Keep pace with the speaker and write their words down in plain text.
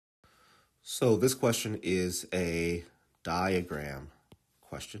So this question is a diagram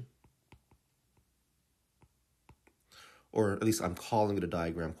question, or at least I'm calling it a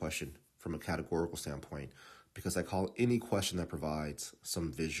diagram question from a categorical standpoint because I call any question that provides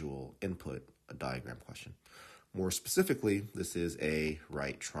some visual input a diagram question. More specifically, this is a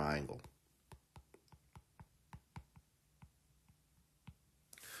right triangle.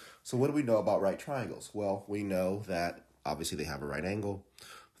 So what do we know about right triangles? Well, we know that obviously they have a right angle.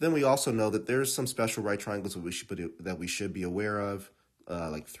 Then we also know that there's some special right triangles that we should be aware of,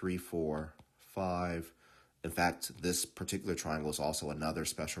 like 3, 4, 5. In fact, this particular triangle is also another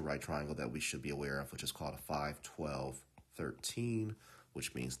special right triangle that we should be aware of, which is called a 5, 12, 13,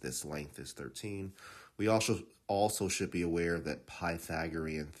 which means this length is 13. We also should be aware that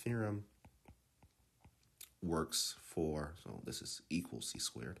Pythagorean theorem works for, so this is equals c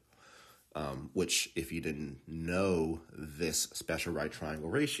squared. Which, if you didn't know this special right triangle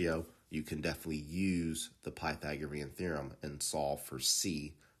ratio, you can definitely use the Pythagorean theorem and solve for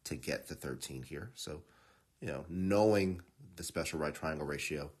c to get the 13 here. So, knowing the special right triangle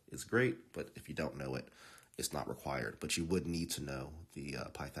ratio is great, but if you don't know it, it's not required. But you would need to know the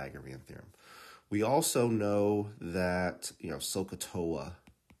Pythagorean theorem. We also know that, SOHCAHTOA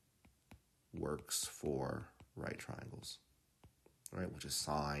works for right triangles, right, which is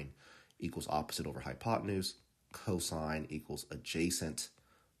sine equals opposite over hypotenuse, cosine equals adjacent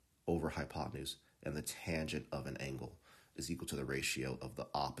over hypotenuse, and the tangent of an angle is equal to the ratio of the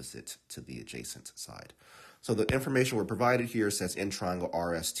opposite to the adjacent side. So the information we're provided here says in triangle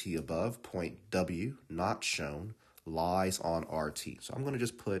RST above, point W, not shown, lies on RT. So I'm going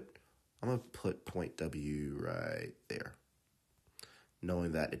to put point W right there,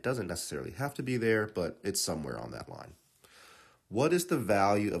 knowing that it doesn't necessarily have to be there, but it's somewhere on that line. What is the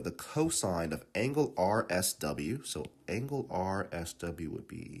value of the cosine of angle RSW? So angle RSW would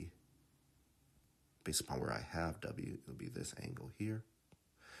be, based upon where I have W, it would be this angle here.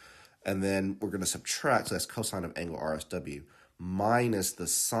 And then we're going to subtract, so that's cosine of angle RSW, minus the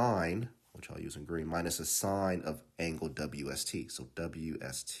sine, which I'll use in green, minus the sine of angle WST. So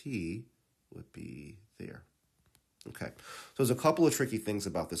WST would be there. Okay, so there's a couple of tricky things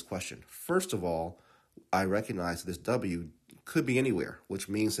about this question. First of all, I recognize this W could be anywhere, which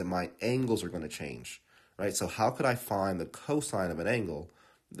means that my angles are going to change, right? So how could I find the cosine of an angle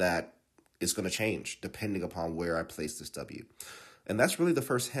that is going to change depending upon where I place this W? And that's really the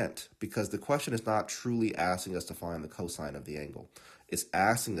first hint, because the question is not truly asking us to find the cosine of the angle. It's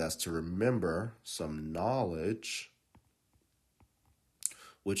asking us to remember some knowledge,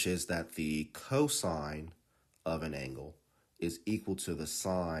 which is that the cosine of an angle is equal to the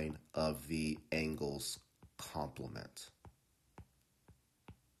sine of the angle's complement.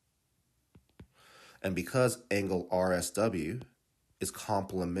 And because angle RSW is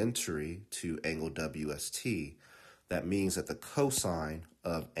complementary to angle WST, that means that the cosine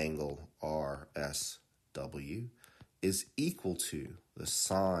of angle RSW is equal to the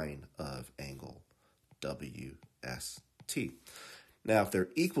sine of angle WST. Now, if they're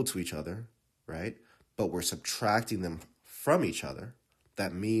equal to each other, right, but we're subtracting them from each other,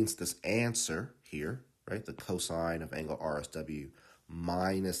 that means this answer here, right, the cosine of angle RSW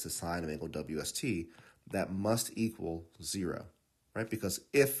minus the sine of angle WST, that must equal 0, right? Because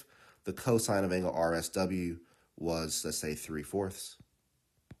if the cosine of angle RSW was, let's say, 3/4,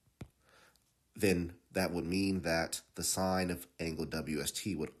 then that would mean that the sine of angle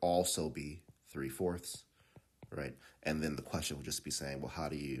WST would also be 3/4, right? And then the question would just be saying, well, how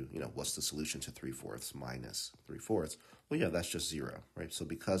do you, what's the solution to 3/4 minus 3/4? Well, yeah, that's just 0, right? So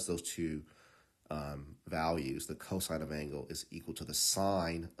because those two values, the cosine of angle is equal to the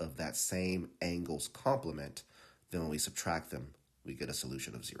sine of that same angle's complement, then when we subtract them, we get a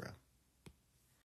solution of 0.